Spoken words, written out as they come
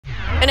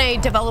In a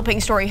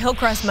developing story,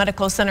 Hillcrest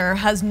Medical Center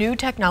has new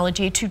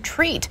technology to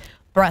treat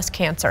breast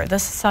cancer.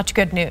 This is such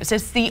good news.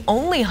 It's the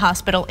only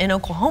hospital in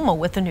Oklahoma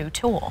with a new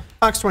tool.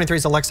 Fox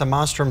 23's Alexa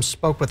Mostrom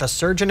spoke with a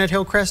surgeon at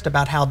Hillcrest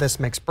about how this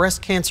makes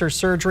breast cancer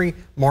surgery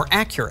more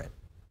accurate.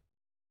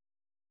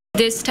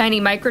 This tiny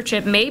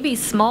microchip may be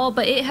small,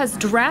 but it has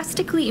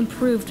drastically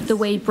improved the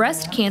way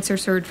breast cancer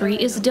surgery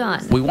is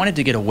done. We wanted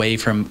to get away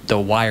from the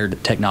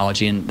wired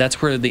technology, and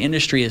that's where the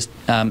industry has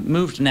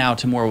moved now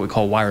to more what we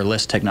call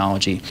wireless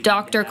technology.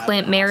 Dr.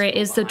 Clint Merritt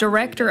is the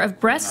director of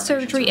breast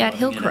surgery at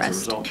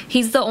Hillcrest.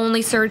 He's the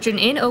only surgeon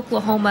in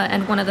Oklahoma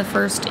and one of the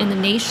first in the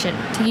nation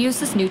to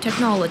use this new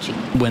technology.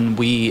 When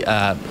we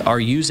are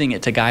using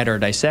it to guide our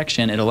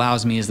dissection, it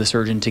allows me as the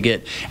surgeon to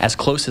get as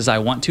close as I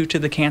want to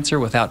the cancer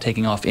without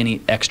taking off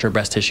any extra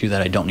breast tissue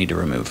that I don't need to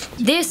remove.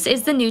 This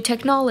is the new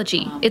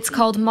technology. It's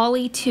called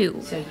Molly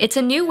 2. It's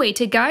a new way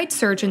to guide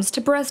surgeons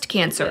to breast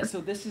cancer.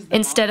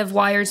 Instead of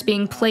wires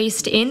being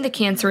placed in the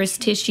cancerous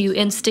tissue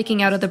and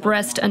sticking out of the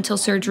breast until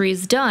surgery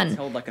is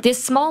done,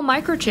 this small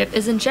microchip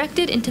is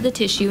injected into the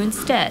tissue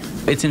instead.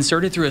 It's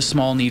inserted through a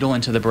small needle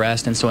into the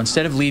breast, and so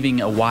instead of leaving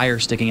a wire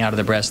sticking out of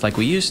the breast like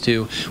we used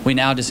to, we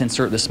now just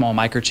insert the small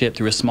microchip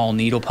through a small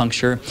needle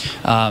puncture,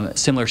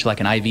 similar to like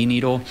an IV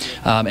needle,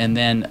 and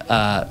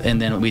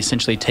then we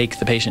essentially take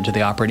the patient to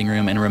the operating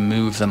room and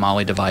remove the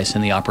Molly device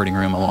in the operating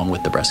room along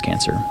with the breast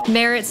cancer.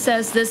 Merritt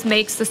says this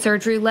makes the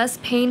surgery less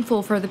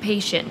painful for the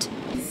patient.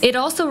 It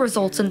also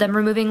results in them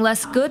removing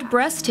less good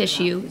breast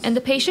tissue and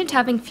the patient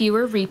having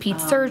fewer repeat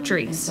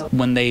surgeries.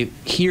 When they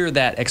hear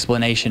that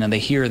explanation and they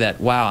hear that,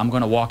 wow, I'm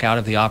going to walk out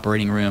of the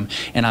operating room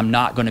and I'm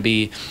not going to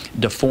be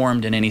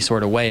deformed in any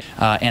sort of way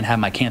and have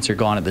my cancer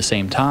gone at the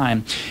same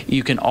time,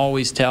 you can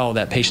always tell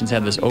that patients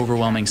have this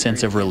overwhelming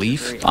sense of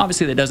relief.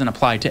 Obviously, that doesn't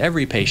apply to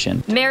every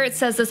patient. Merritt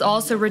says this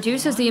also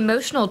reduces the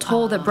emotional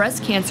toll that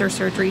breast cancer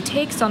surgery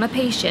takes on a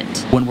patient.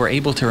 When we're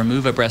able to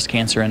remove a breast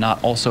cancer and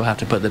not also have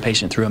to put the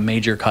patient through a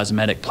major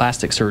cosmetic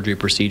plastic surgery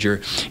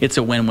procedure, it's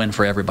a win-win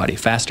for everybody.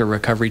 Faster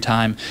recovery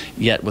time,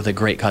 yet with a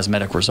great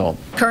cosmetic result.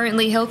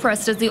 Currently,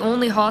 Hillcrest is the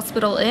only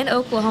hospital in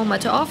Oklahoma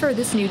to offer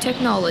this new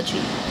technology.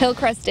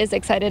 Hillcrest is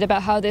excited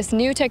about how this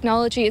new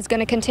technology is going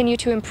to continue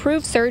to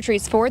improve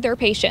surgeries for their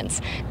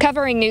patients.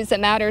 Covering news that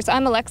matters,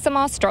 I'm Alexa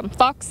Mostrom,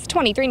 Fox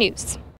 23 News.